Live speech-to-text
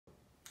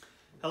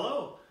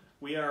Hello,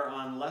 we are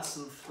on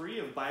Lesson 3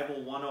 of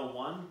Bible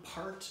 101,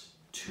 Part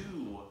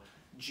 2,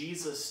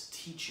 Jesus'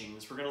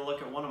 Teachings. We're going to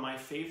look at one of my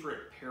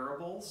favorite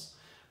parables.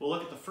 We'll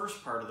look at the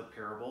first part of the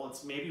parable.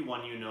 It's maybe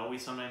one you know. We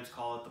sometimes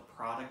call it the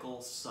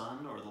prodigal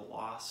son or the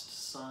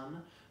lost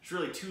son. There's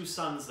really two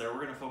sons there.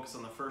 We're going to focus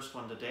on the first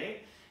one today.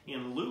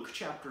 In Luke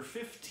chapter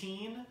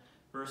 15,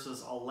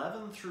 verses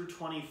 11 through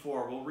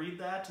 24. We'll read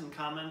that and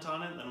comment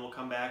on it, and then we'll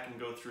come back and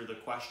go through the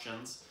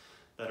questions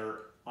that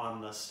are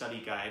on the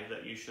study guide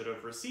that you should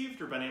have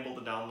received or been able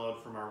to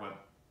download from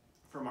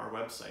our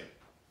website.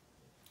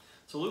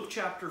 So Luke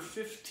chapter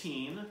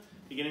 15,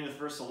 beginning with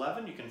verse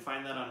 11, you can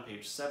find that on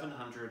page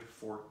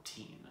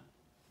 714.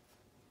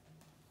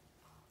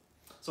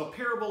 So a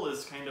parable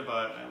is kind of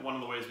one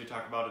of the ways we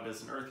talk about it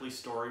is an earthly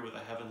story with a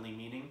heavenly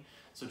meaning.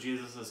 So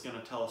Jesus is going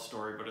to tell a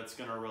story, but it's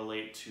going to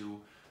relate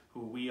to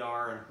who we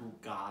are and who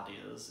God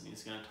is, and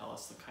he's going to tell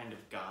us the kind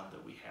of God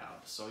that we have.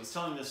 So he's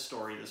telling this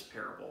story, this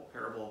parable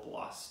of the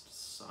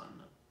lost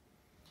son.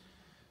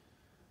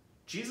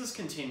 Jesus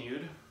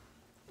continued,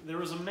 "There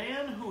was a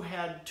man who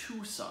had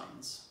 2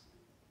 sons.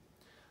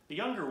 The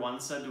younger one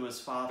said to his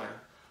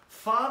father,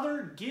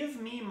 'Father, give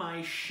me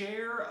my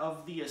share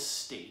of the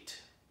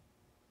estate.'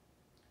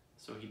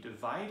 So he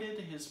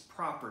divided his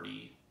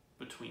property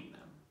between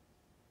them."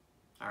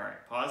 All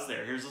right, pause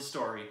there. Here's the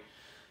story.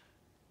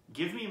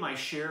 Give me my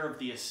share of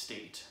the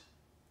estate.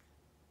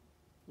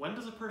 When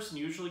does a person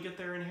usually get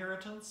their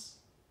inheritance?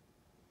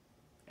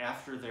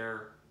 After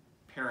their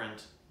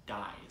parent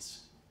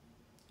dies.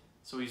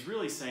 So he's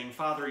really saying,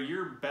 Father,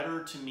 you're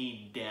better to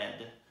me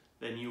dead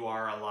than you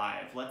are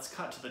alive. Let's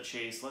cut to the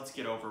chase. Let's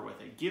get over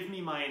with it. Give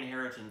me my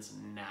inheritance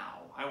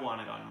now. I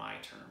want it on my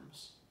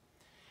terms.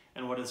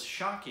 And what is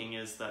shocking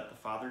is that the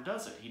father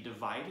does it. He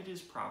divided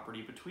his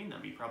property between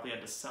them. He probably had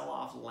to sell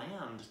off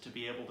land to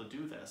be able to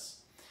do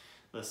this.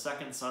 The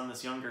second son,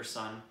 this younger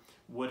son,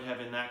 would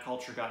have in that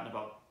culture gotten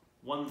about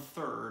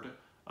 1/3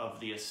 of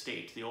the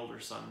estate. The older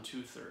son,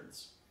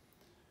 2/3.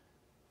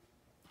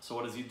 So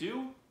what does he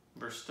do?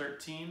 Verse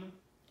 13.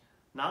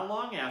 Not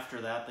long after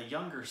that, the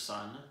younger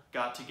son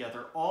got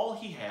together all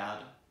he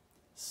had,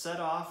 set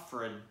off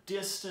for a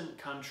distant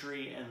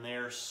country, and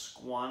there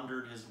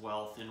squandered his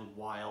wealth in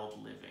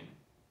wild living.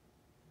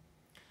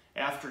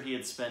 After he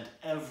had spent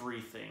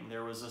everything,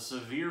 there was a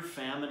severe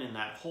famine in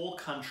that whole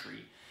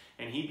country,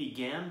 and he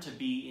began to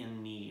be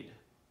in need.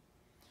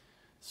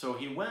 So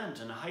he went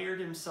and hired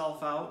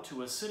himself out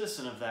to a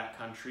citizen of that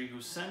country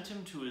who sent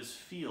him to his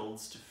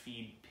fields to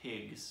feed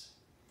pigs.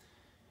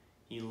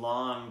 He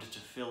longed to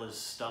fill his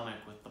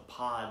stomach with the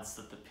pods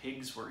that the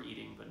pigs were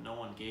eating, but no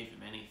one gave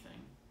him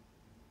anything.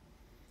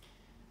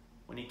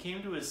 When he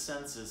came to his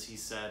senses, he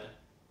said,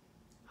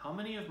 "How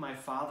many of my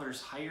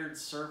father's hired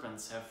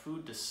servants have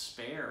food to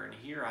spare, and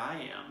here I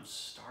am,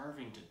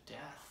 starving to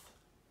death?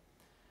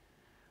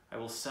 I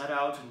will set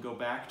out and go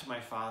back to my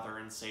father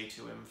and say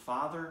to him,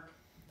 'Father,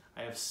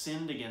 I have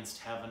sinned against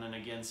heaven and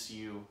against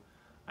you.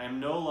 I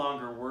am no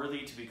longer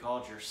worthy to be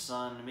called your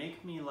son.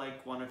 Make me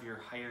like one of your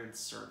hired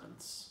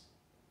servants.'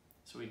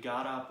 So he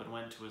got up and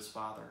went to his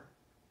father."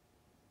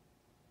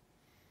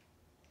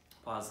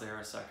 Pause there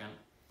a second.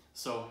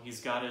 So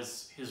he's got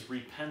his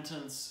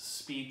repentance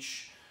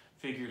speech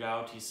figured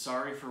out. He's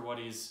sorry for what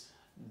he's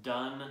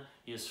done.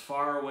 He is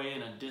far away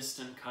in a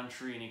distant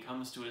country, and he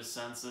comes to his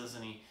senses,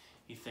 and he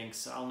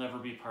thinks, I'll never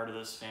be part of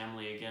this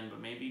family again, but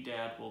maybe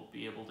Dad will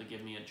be able to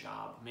give me a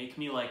job. Make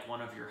me like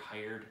one of your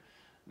hired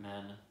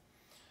men.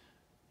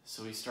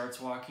 So he starts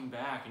walking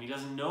back, and he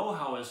doesn't know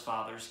how his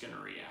father's going to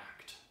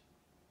react.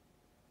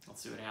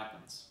 Let's see what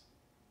happens.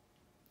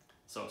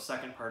 So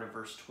second part of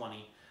verse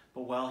 20.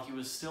 "But while he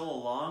was still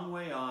a long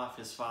way off,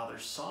 his father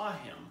saw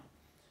him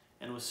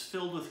and was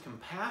filled with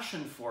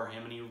compassion for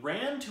him, and he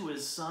ran to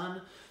his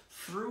son,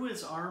 threw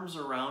his arms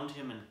around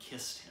him, and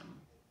kissed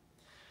him.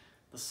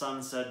 The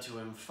son said to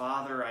him,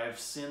 'Father, I have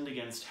sinned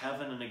against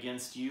heaven and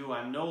against you.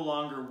 I'm no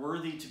longer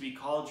worthy to be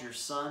called your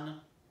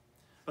son.'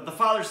 But the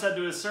father said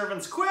to his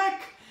servants,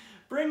 'Quick,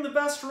 bring the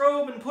best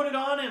robe and put it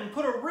on him.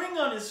 Put a ring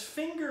on his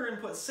finger and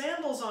put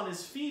sandals on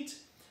his feet.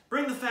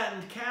 Bring the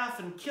fattened calf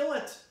and kill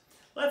it.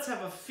 Let's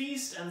have a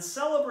feast and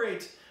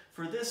celebrate.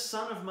 For this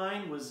son of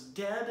mine was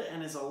dead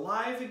and is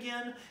alive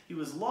again. He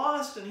was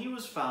lost and he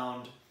was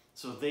found.'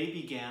 So they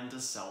began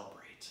to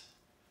celebrate."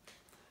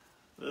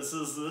 This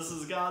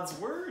is God's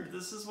word.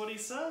 This is what he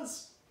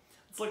says.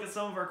 Let's look at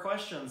some of our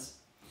questions.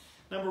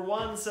 Number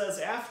 1 says,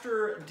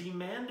 after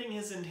demanding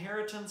his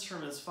inheritance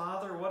from his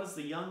father, what does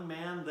the young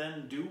man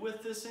then do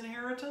with this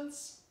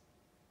inheritance?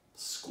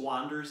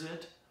 Squanders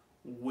it,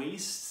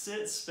 wastes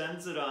it,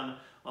 spends it on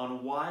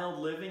wild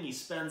living. He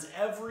spends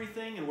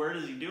everything, and where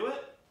does he do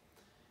it?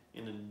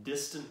 In a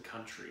distant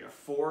country, a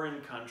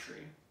foreign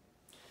country.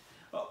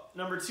 Oh,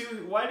 number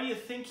 2, why do you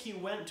think he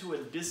went to a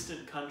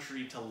distant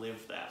country to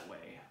live that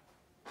way?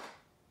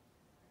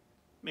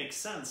 Makes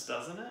sense,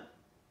 doesn't it?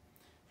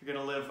 If you're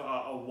going to live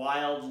a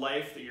wild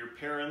life that your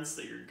parents,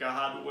 that your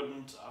God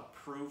wouldn't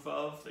approve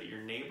of, that your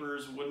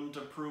neighbors wouldn't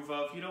approve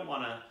of, you don't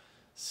want to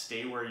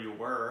stay where you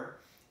were.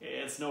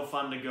 It's no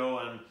fun to go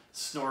and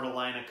snort a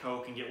line of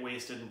coke and get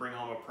wasted and bring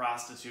home a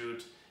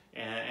prostitute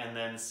and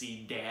then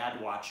see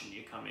dad watching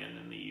you come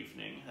in the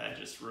evening. That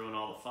just ruin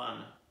all the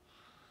fun.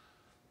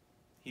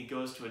 He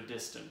goes to a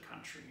distant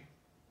country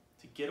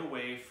to get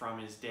away from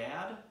his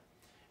dad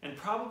and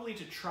probably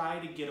to try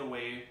to get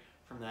away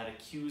from that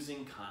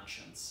accusing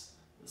conscience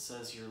that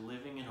says you're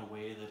living in a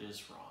way that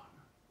is wrong.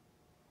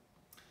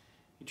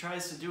 He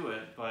tries to do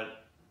it,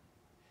 but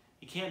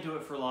he can't do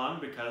it for long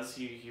because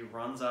he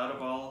runs out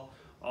of all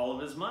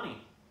of his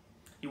money.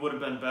 He would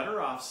have been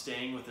better off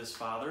staying with his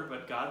father,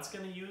 but God's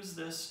going to use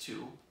this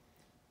too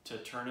to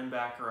turn him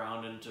back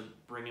around and to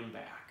bring him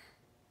back.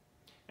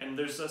 And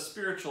there's a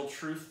spiritual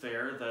truth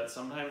there that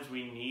sometimes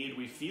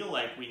we feel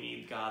like we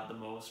need God the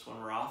most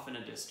when we're off in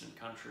a distant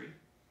country.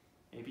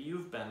 Maybe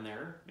you've been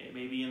there.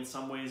 Maybe in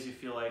some ways you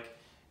feel like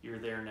you're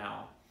there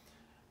now.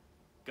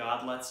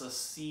 God lets us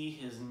see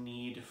his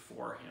need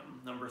for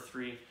him. Number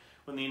 3,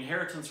 when the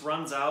inheritance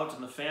runs out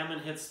and the famine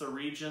hits the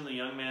region, the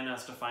young man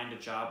has to find a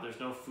job. There's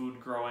no food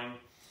growing.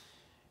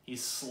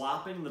 He's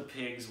slopping the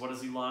pigs. What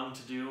does he long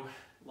to do?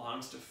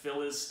 Longs to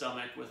fill his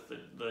stomach with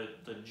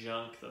the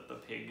junk that the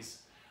pigs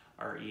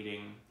are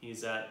eating.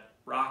 He's at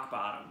rock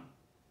bottom.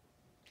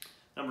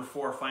 Number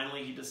 4,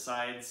 finally he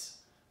decides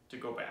to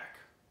go back.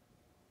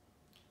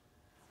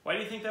 Why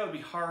do you think that would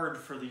be hard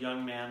for the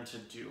young man to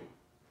do?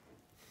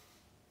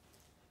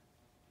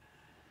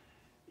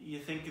 You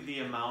think of the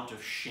amount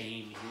of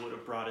shame he would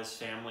have brought his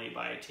family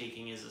by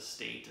taking his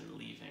estate and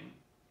leaving.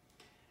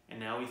 And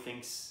now he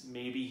thinks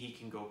maybe he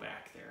can go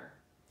back there.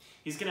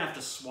 He's going to have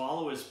to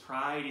swallow his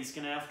pride. He's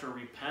going to have to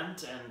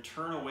repent and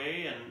turn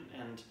away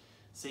and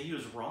say he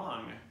was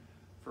wrong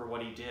for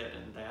what he did.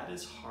 And that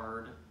is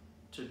hard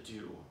to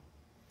do.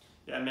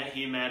 Yeah,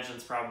 he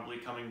imagines probably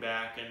coming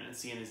back and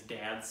seeing his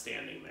dad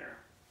standing there.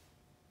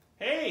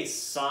 Hey,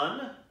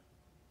 son!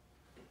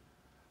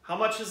 How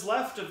much is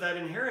left of that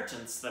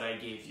inheritance that I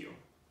gave you?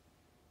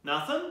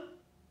 Nothing?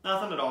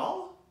 Nothing at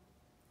all?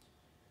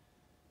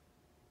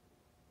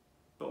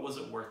 But was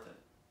it worth it?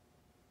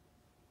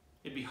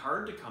 It'd be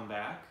hard to come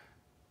back,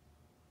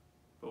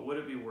 but would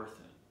it be worth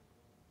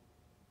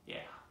it?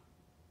 Yeah.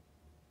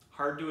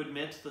 Hard to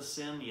admit the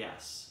sin?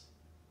 Yes.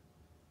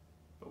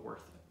 But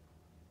worth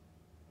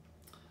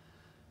it.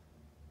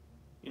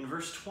 In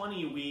verse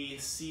 20, we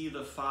see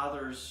the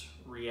father's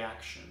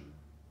reaction.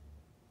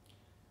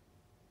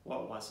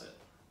 What was it?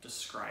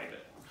 Describe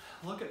it.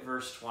 Look at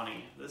verse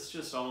 20. This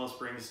just almost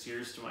brings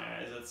tears to my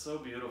eyes. It's so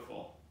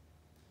beautiful.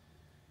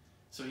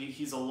 So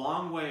he's a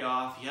long way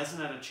off. He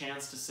hasn't had a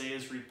chance to say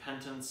his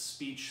repentance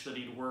speech that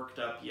he'd worked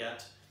up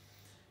yet.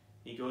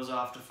 He goes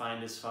off to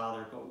find his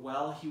father. But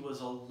while he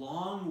was a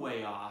long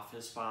way off,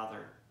 his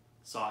father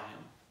saw him.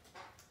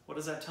 What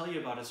does that tell you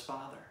about his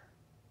father?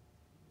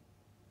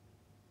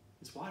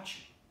 He's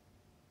watching.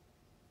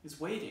 He's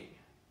waiting.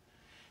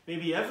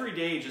 Maybe every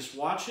day just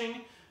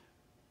watching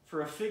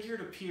for a figure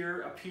to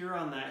appear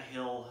on that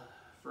hill,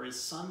 for his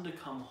son to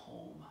come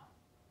home.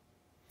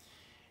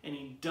 And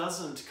he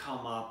doesn't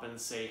come up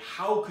and say,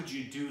 how could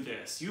you do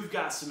this? You've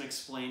got some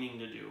explaining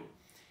to do.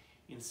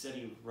 Instead,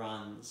 he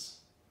runs.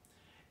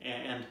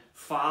 And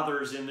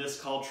fathers in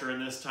this culture,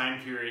 in this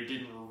time period,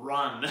 didn't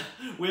run.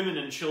 Women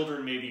and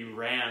children maybe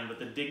ran, but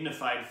the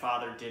dignified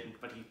father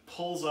didn't. But he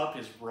pulls up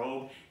his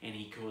robe and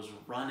he goes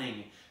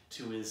running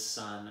to his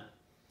son.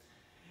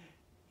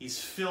 He's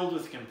filled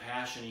with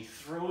compassion. He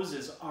throws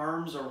his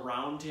arms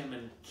around him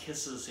and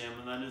kisses him.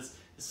 And then his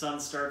son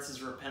starts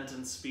his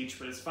repentance speech,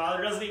 but his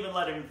father doesn't even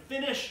let him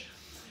finish.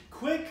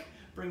 Quick,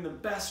 bring the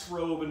best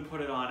robe and put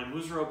it on him.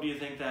 Whose robe do you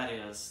think that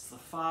is? It's the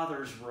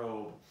father's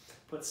robe.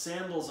 Put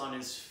sandals on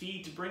his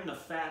feet. Bring the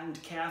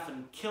fattened calf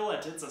and kill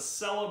it. It's a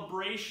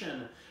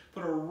celebration.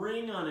 Put a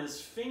ring on his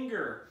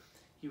finger.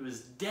 He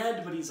was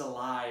dead, but he's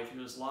alive. He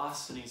was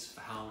lost and he's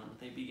found.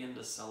 They begin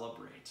to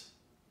celebrate.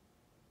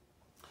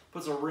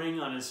 Puts a ring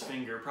on his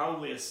finger,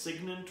 probably a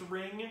signet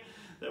ring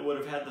that would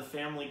have had the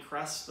family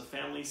crest, the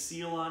family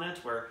seal on it,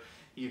 where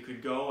you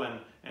could go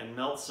and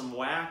melt some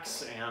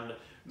wax and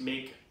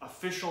make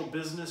official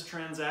business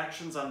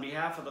transactions on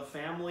behalf of the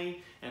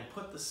family and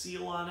put the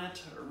seal on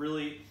it.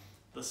 Really,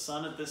 the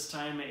son at this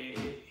time,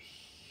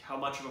 how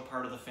much of a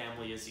part of the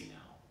family is he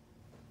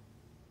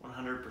now?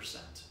 100%.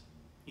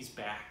 He's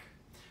back.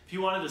 If he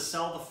wanted to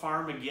sell the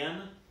farm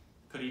again,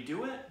 could he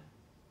do it?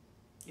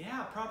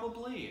 Yeah,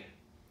 probably.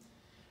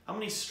 How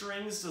many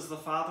strings does the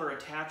father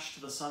attach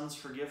to the son's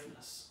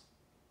forgiveness?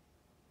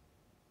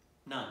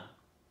 None.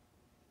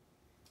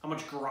 How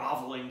much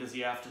groveling does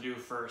he have to do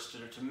first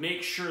to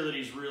make sure that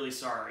he's really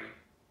sorry?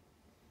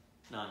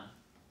 None.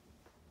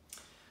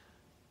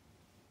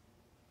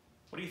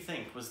 What do you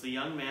think? Was the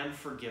young man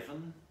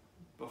forgiven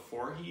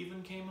before he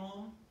even came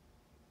home?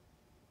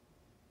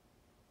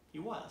 He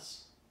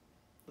was.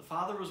 The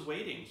father was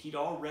waiting. He'd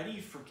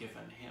already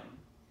forgiven him.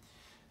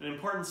 An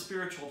important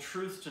spiritual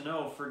truth to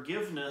know,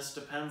 forgiveness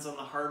depends on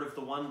the heart of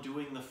the one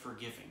doing the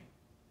forgiving.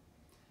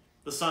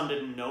 The son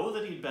didn't know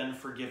that he'd been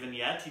forgiven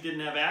yet. He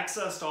didn't have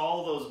access to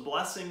all those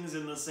blessings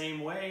in the same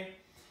way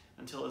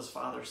until his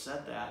father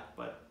said that,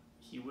 but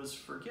he was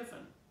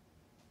forgiven.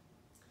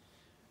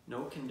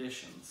 No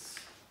conditions.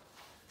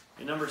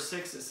 In number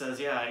 6, it says,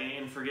 yeah,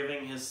 in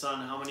forgiving his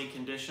son, how many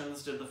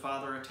conditions did the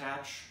Father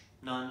attach?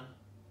 None.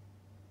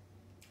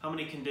 How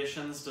many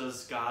conditions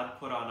does God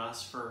put on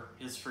us for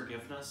his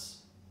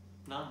forgiveness?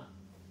 None.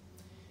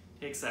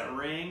 Takes that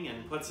ring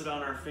and puts it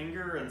on our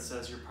finger and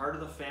says, you're part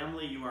of the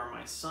family, you are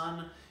my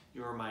son,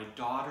 you are my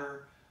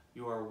daughter,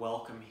 you are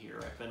welcome here.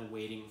 I've been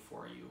waiting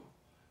for you.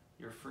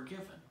 You're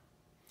forgiven.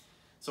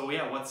 So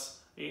yeah,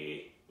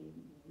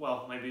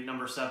 well, maybe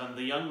number 7,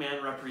 the young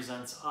man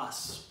represents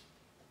us.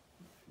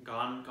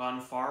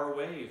 Gone far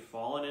away,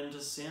 fallen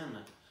into sin.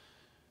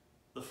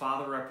 The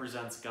Father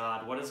represents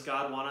God. What does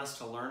God want us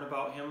to learn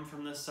about him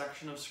from this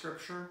section of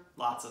Scripture?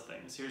 Lots of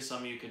things. Here's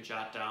some you could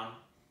jot down.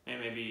 And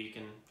maybe you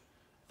can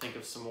think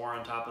of some more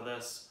on top of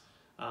this.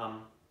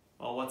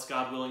 Well, what's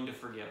God willing to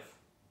forgive?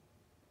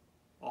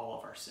 All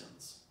of our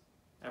sins.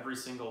 Every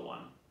single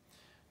one.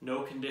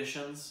 No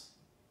conditions,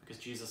 because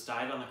Jesus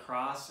died on the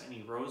cross and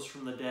he rose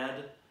from the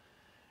dead.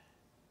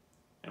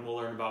 And we'll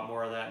learn about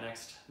more of that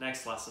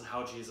next lesson,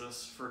 how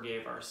Jesus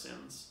forgave our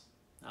sins.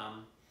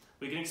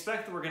 We can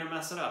expect that we're going to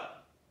mess it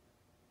up.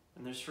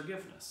 And there's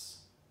forgiveness.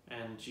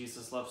 And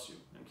Jesus loves you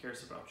and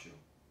cares about you.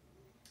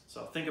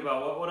 So think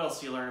about what else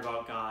do you learn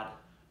about God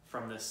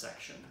from this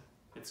section.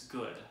 It's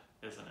good,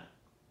 isn't it?